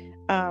to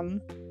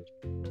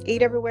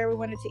eat everywhere we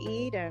wanted to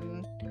eat,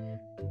 and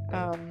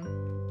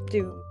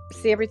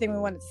see everything we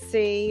wanted to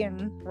see,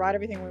 and ride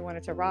everything we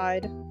wanted to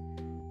ride.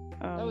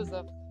 That was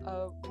a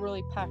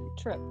really packed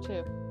trip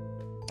too.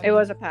 It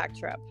was a packed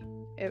trip.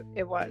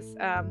 It was.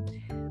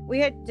 We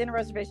had dinner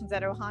reservations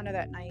at Ohana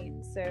that night,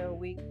 so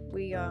we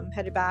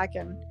headed back,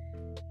 and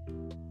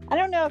I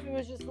don't know if it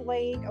was just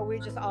late or we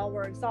just all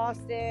were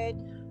exhausted.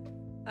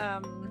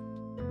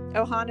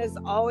 Ohana is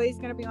always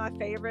going to be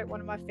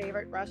one of my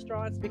favorite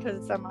restaurants because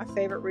it's my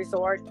favorite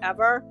resort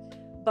ever.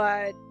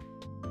 But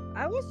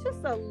I was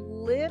just a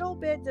little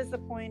bit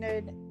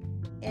disappointed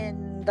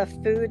in the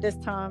food this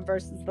time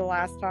versus the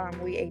last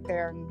time we ate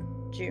there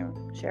in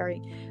June,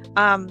 Sherry.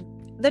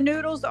 The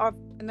noodles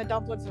and the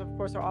dumplings, of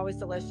course, are always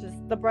delicious.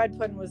 The bread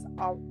pudding was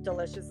all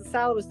delicious. The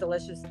salad was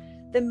delicious.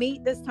 The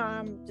meat this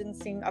time didn't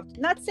seem up.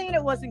 Not saying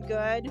it wasn't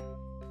good.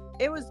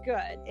 It was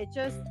good. It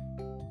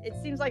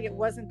seems like it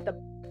wasn't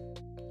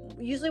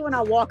usually when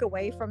I walk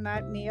away from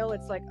that meal,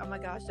 it's like, oh my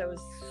gosh, that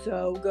was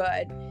so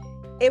good.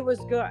 It was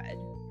good.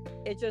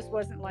 It just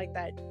wasn't like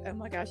that, oh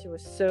my gosh, it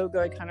was so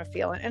good kind of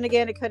feeling. And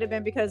again, it could have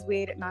been because we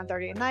ate at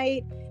 9:30 at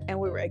night and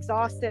we were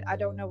exhausted. I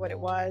don't know what it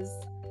was.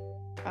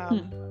 I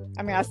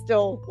mean, I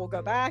still will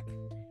go back.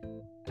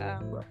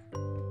 But,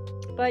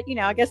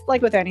 I guess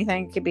like with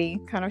anything, it could be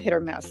kind of hit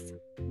or miss.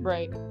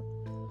 Right.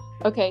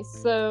 Okay,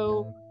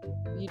 so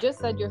you just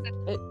said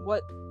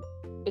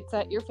it's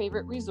at your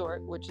favorite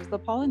resort, which is the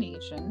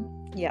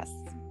Polynesian. Yes.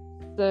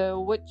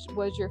 So which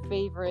was your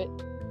favorite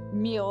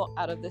meal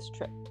out of this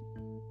trip?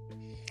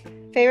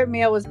 Favorite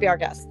meal was Be Our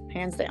Guest,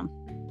 hands down.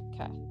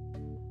 Okay.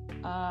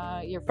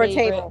 Your For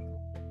favorite...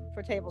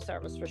 table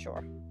service for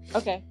sure.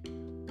 Okay.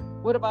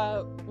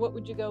 What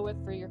would you go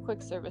with for your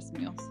quick service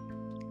meals?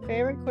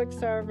 Favorite quick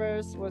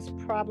service was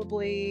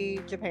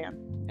probably Japan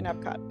in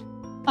Epcot.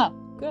 Oh,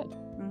 good.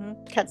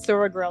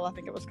 Katsura Grill, I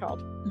think it was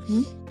called.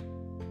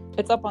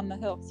 It's up on the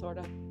hill, sort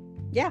of.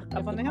 Yeah,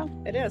 up on the hill.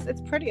 It is.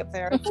 It's pretty up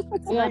there.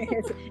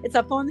 It's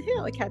up on the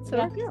hill at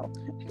Katsura Grill.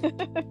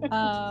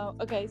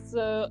 Okay,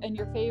 so, and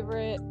your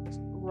favorite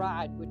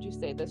ride, would you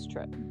say, this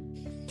trip?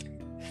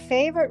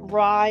 Favorite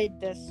ride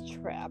this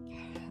trip?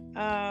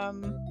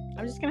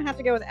 I'm just going to have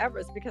to go with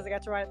Everest because I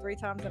got to ride it 3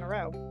 times in a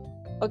row.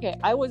 Okay,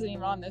 I wasn't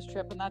even on this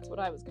trip, and that's what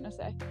I was going to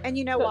say. And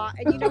you know why?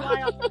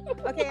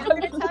 Okay, I'm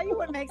going to tell you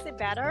what makes it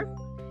better.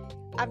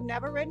 I've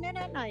never ridden it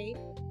at night.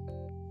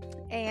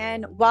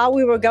 And while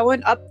we were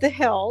going up the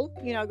hill,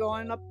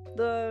 going up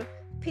the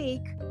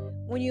peak,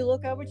 when you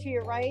look over to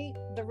your right,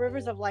 the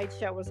Rivers of Light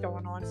show was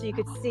going on, so you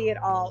could see it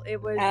all.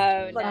 It was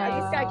I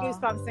just got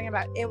goosebumps thinking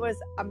about it. It was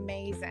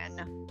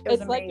amazing.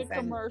 It's like a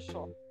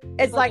commercial.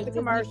 It's like the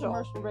commercial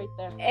right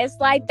there. It's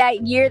like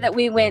that year that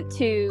we went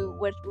to,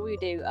 what did we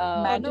do?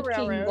 Magic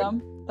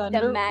Kingdom.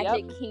 The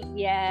Magic Kingdom,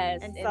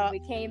 yes. And we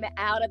came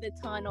out of the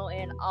tunnel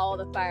and all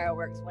the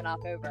fireworks went off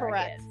over correct. our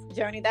heads.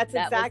 Joni, that's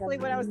exactly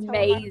what I was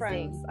telling my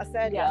friends. I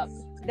said, yep.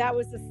 that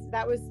was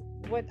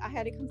what I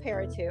had to compare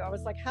it to. I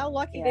was like, how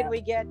lucky did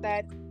we get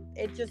that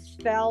it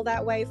just fell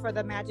that way for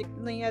the Magic,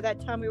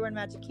 that time we were in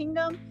Magic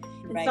Kingdom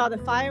and saw the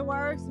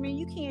fireworks. I mean,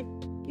 you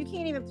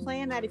can't even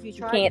plan that if you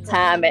try. You can't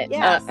time it.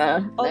 Yes.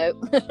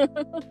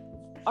 Nope.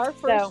 Our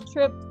first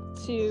trip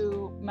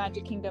to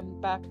Magic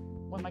Kingdom back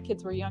when my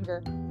kids were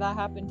younger, that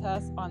happened to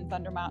us on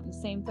Thunder Mountain.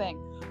 Same thing.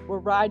 We're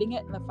riding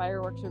it and the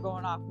fireworks are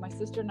going off. My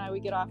sister and I, we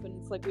get off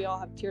and it's like we all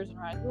have tears in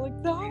our eyes. We're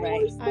like, that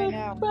was the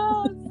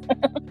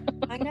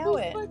best. I know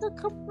it was like a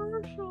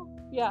commercial.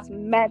 Yeah. It's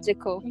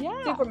magical.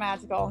 Yeah. Super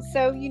magical.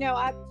 So,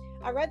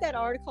 I read that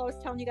article I was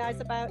telling you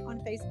guys about on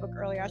Facebook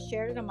earlier. I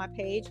shared it on my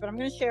page, but I'm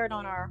going to share it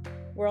on our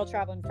World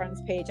Traveling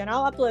Friends page, and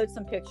I'll upload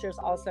some pictures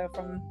also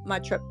from my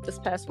trip this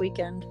past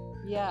weekend.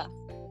 Yeah,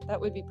 that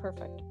would be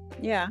perfect.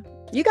 Yeah,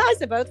 you guys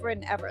have both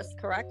ridden Everest,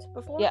 correct?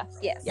 Before? Yes.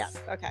 Yes.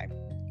 Okay.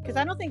 Because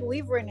I don't think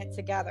we've ridden it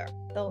together.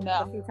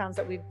 The few times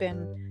that we've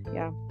been.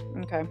 Yeah.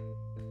 Okay.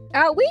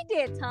 Oh, we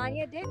did,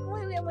 Tanya, didn't we?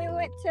 When we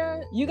went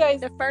to You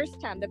guys, the first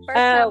time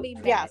we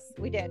met. Yes,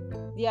 we did.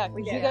 yeah,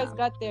 we because you did. guys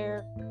got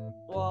there.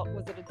 Well,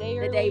 was it a day The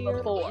earlier? day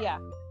before. Yeah.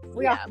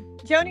 We are.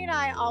 Joni and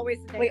I always.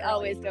 We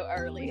always go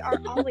early. We are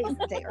always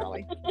a day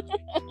early.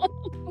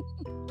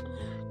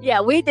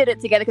 Yeah, we did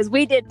it together because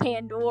we did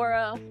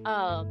Pandora,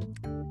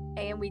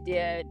 and we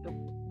did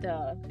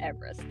the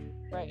Everest.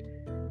 Right.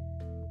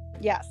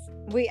 Yes,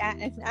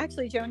 and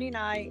actually Joni and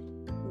I.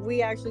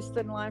 We actually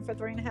stood in line for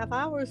 3.5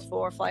 hours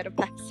for a flight of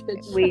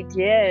passage. We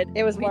did.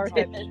 It was We worth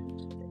did. it.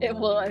 It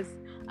was.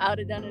 I would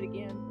have done it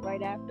again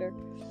right after.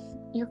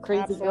 You're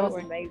crazy, Absolutely. It girls.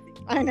 was amazing.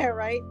 I know,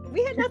 right?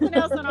 We had nothing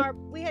else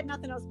we had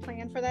nothing else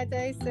planned for that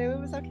day, so it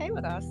was okay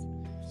with us.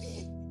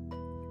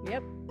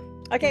 Yep.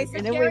 Okay, so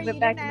And then we Jerry, went you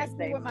back didn't the ask next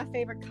me day. what my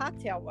favorite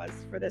cocktail was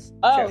for this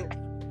Oh, trip.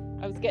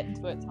 I was getting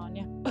to it,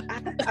 Tanya.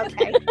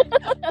 Okay.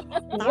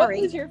 What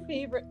Sorry. was your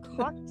favorite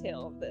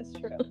cocktail of this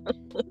trip?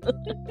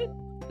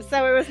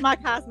 So it was my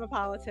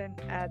Cosmopolitan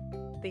at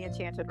the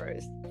Enchanted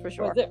Rose, for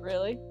sure. Was it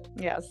really?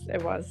 Yes,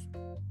 it was.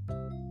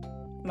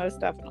 Most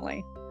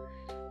definitely.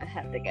 I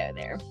have to go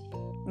there.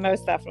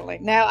 Most definitely.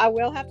 Now, I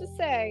will have to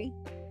say,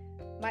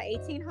 my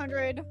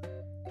 1800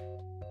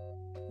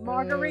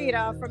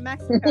 margarita from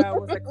Mexico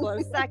was a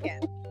close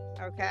second.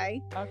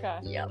 Okay? Okay.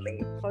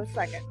 Yummy. Close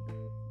second.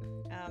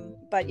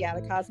 But yeah,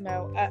 the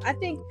Cosmo, I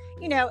think,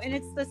 and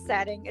it's the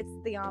setting, it's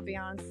the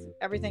ambiance,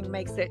 everything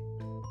makes it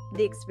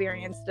the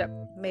experience that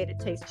made it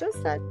taste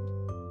just that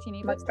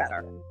Teeny much bit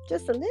better.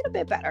 Just a little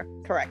bit better.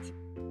 Correct.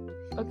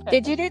 Okay.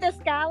 Did you do the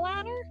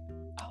Skyliner?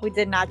 We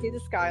did not do the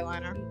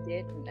Skyliner.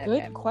 You didn't. Good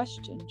Okay.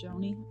 question,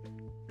 Joni.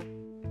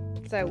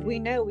 So we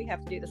know we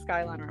have to do the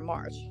Skyliner in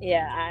March.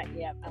 Yeah,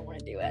 I want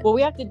to do it. Well,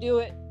 we have to do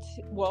it.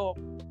 I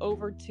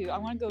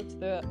want to go to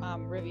the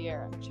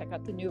Riviera and check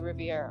out the new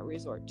Riviera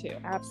resort too.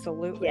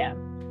 Absolutely. Yeah.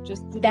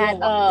 Just to That do a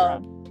walk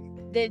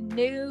around. the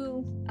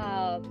new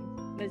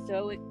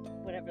mosaic,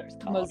 whatever it's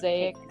called.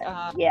 Mosaic.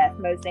 Yes,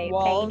 mosaic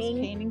Walls,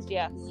 painting. paintings.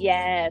 Yes.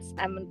 Yes,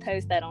 I'm gonna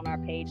post that on our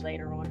page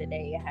later on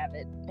today. I have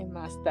it in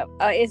my stuff.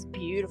 It's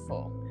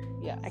beautiful.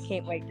 Yes. I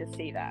can't wait to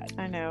see that.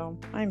 I know.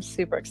 I'm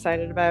super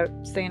excited about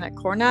staying at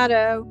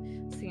Coronado,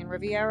 seeing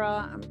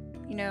Riviera.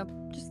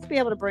 Just to be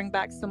able to bring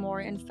back some more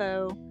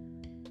info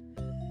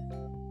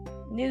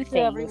New to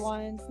things.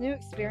 everyone's new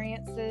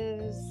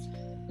experiences.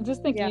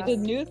 Just think, Yes. you did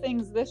new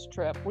things this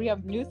trip. We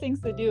have new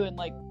things to do in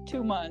like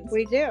 2 months.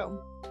 We do.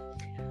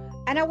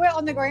 And I will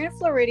on the Grand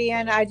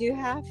Floridian. I do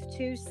have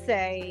to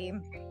say,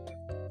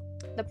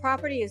 the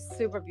property is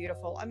super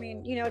beautiful. I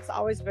mean, it's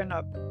always been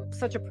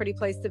such a pretty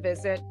place to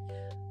visit.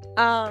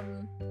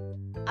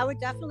 I would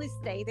definitely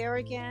stay there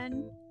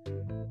again,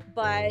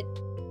 but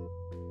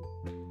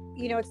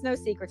it's no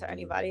secret to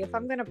anybody. If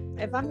I'm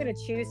gonna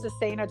choose to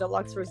stay in a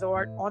deluxe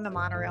resort on the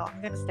monorail,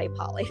 I'm gonna stay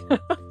Poly.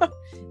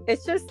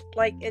 it's just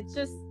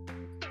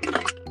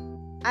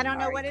I don't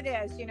know what it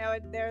is.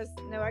 There's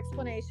no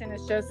explanation.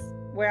 It's just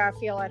where I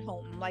feel at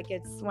home. Like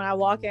it's when I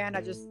walk in,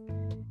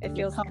 it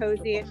feels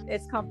cozy.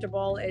 It's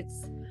comfortable.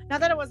 It's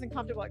not that it wasn't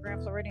comfortable at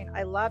Grand Floridian.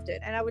 I loved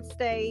it, and I would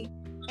stay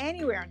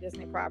anywhere on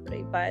Disney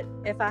property. But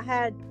if I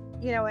had,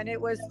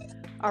 and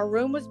our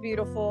room was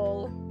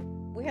beautiful.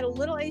 We had a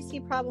little AC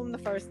problem the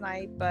first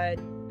night, but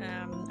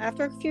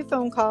after a few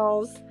phone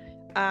calls,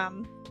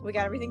 we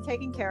got everything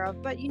taken care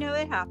of. But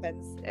it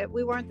happens.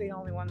 We weren't the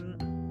only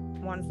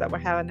ones that were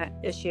having that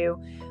issue.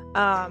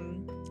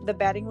 The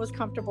bedding was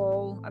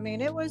comfortable. I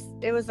mean, it was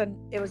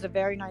a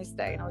very nice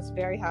day, and I was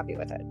very happy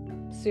with it.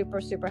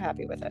 Super, super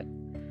happy with it.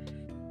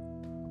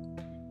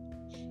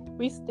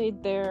 We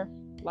stayed there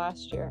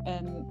last year,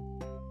 and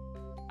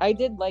I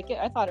did like it.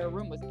 I thought our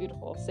room was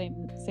beautiful,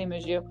 same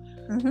as you.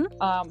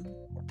 Mm-hmm.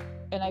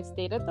 And I've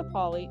stayed at the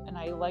Poly, and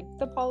I liked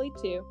the Poly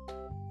too.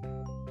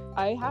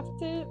 I have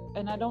to,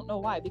 and I don't know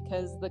why,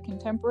 because the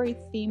contemporary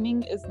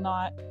theming is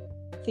not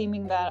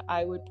theming that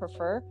I would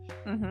prefer.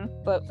 Mm-hmm.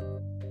 But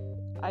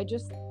I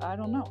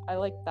don't know. I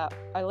like that.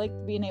 I like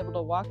being able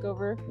to walk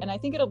over, and I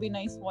think it'll be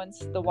nice once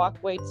the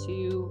walkway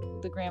to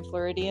the Grand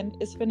Floridian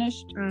is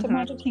finished to Mhm.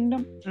 Magic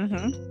Kingdom.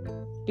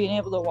 Mm-hmm. Being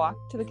able to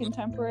walk to the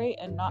contemporary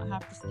and not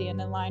have to stand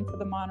in line for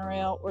the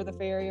monorail or the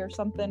ferry or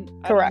something.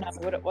 Correct. I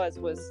don't know what it was.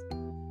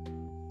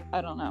 I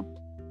don't know.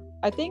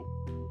 I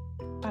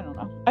don't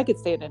know. I could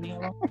stay at any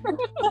of them.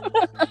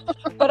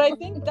 But I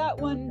think that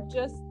one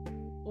just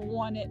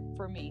won it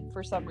for me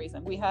for some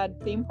reason. We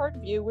had theme park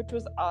view, which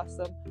was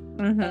awesome.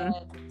 Mm-hmm. And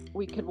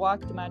we could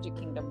walk to Magic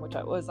Kingdom, which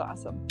was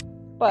awesome.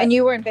 But And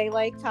you were in Bay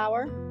Lake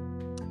Tower?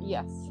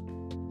 yes.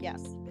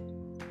 Yes.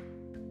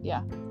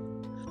 Yeah.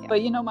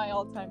 But my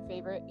all-time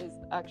favorite is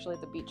actually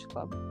the Beach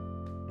Club.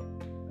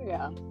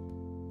 Yeah.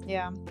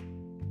 Yeah.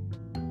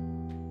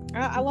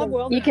 I love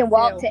Wilderness. You can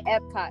walk too. to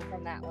Epcot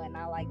from that one.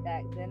 I like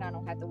that. Then I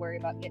don't have to worry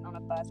about getting on a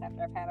bus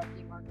after I've had a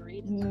few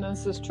margaritas.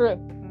 This is true.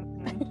 Mhm.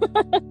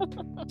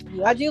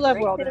 I do love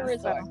Right to the wilderness.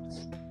 resort.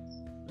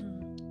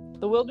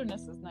 The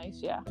wilderness is nice,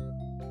 yeah.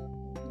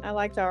 I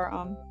liked our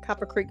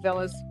Copper Creek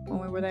villas when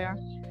we were there.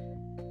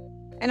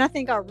 And I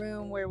think our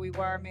room where we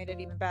were made it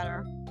even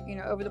better. You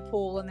know, over the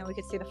pool, and then we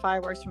could see the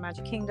fireworks from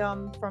Magic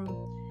Kingdom from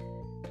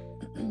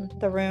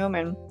the room,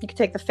 and you could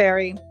take the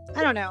ferry.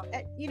 I don't know.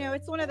 You know,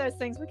 it's one of those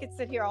things we could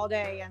sit here all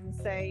day and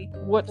say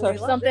What's we our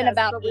love something this,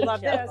 about but we each love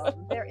of this.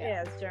 them. There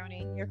Yeah. is,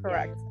 Joni. You're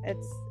correct.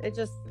 It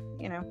just,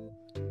 you know,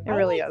 it I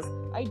really like- is.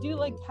 I do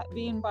like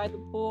being by the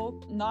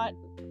pool, not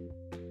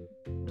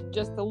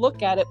just to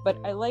look at it, but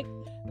I like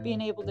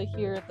being able to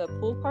hear the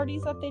pool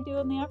parties that they do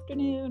in the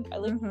afternoon. I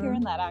like Mhm.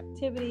 hearing that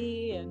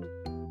activity and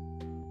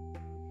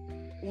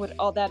with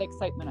all that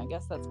excitement, I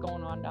guess, that's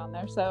going on down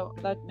there. So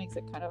that makes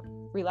it kind of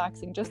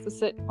relaxing just to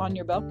sit on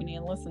your balcony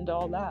and listen to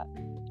all that.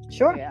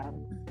 Sure. Yeah.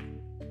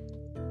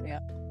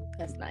 Yep.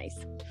 That's nice.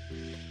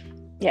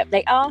 Yep.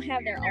 They all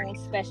have their own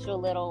special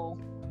little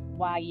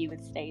why you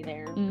would stay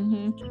there.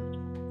 Mm-hmm.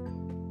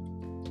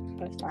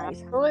 That's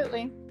nice.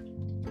 Absolutely.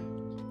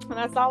 And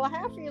that's all I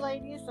have for you,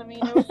 ladies. I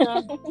mean, it was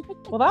a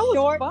Well, that was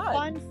short, fun.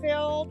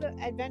 fun-filled,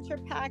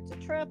 adventure-packed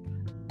trip.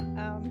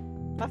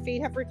 My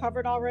feet have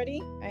recovered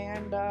already,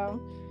 and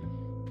I'm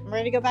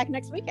ready to go back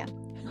next weekend.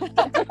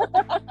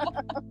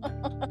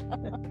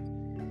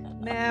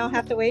 Now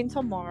have to wait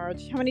until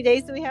March. How many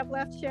days do we have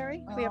left,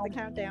 Sherry? We have the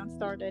countdown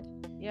started.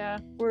 Yeah,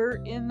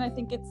 we're in, I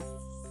think it's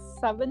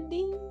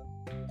 70.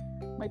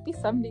 Might be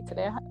 70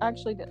 today. I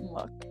actually didn't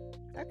look.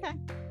 Okay,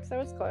 so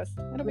it's close.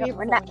 It'll be. Yep,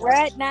 we're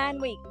at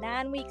 9 weeks.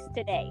 9 weeks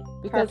today.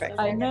 Because Perfect.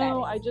 I Whatever know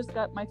that I is. just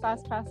got my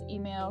Fast Pass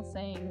email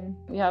saying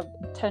we have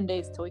 10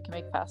 days till we can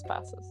make Fast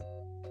Passes.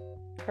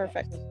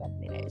 Perfect.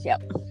 70 days.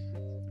 Yep.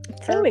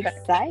 So Perfect.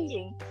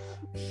 exciting.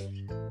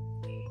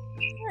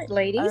 All right,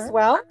 ladies. All right.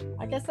 Well,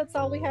 I guess that's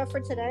all we have for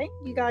today.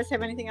 You guys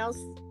have anything else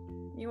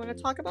you want to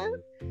talk about?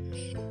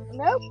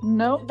 Nope.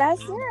 Nope.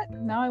 That's it.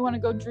 Now I want to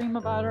go dream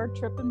about our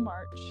trip in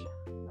March.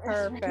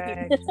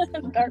 Perfect.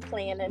 Start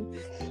planning.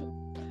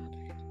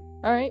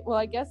 All right. Well,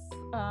 I guess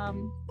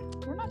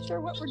we're not sure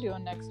what we're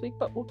doing next week,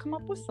 but we'll come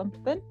up with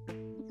something.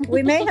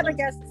 We may have a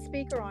guest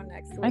speaker on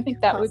next week. I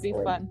think that would be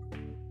possibly. fun.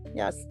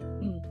 Yes,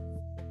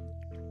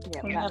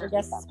 Yep. we have a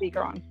guest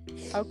speaker on.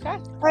 Okay. All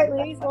right,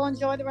 ladies. Well,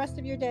 enjoy the rest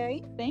of your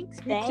day. Thanks.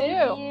 You Thank too.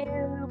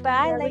 you.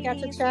 Bye, Glad we got to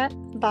ladies. chat.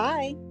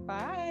 Bye.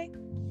 Bye.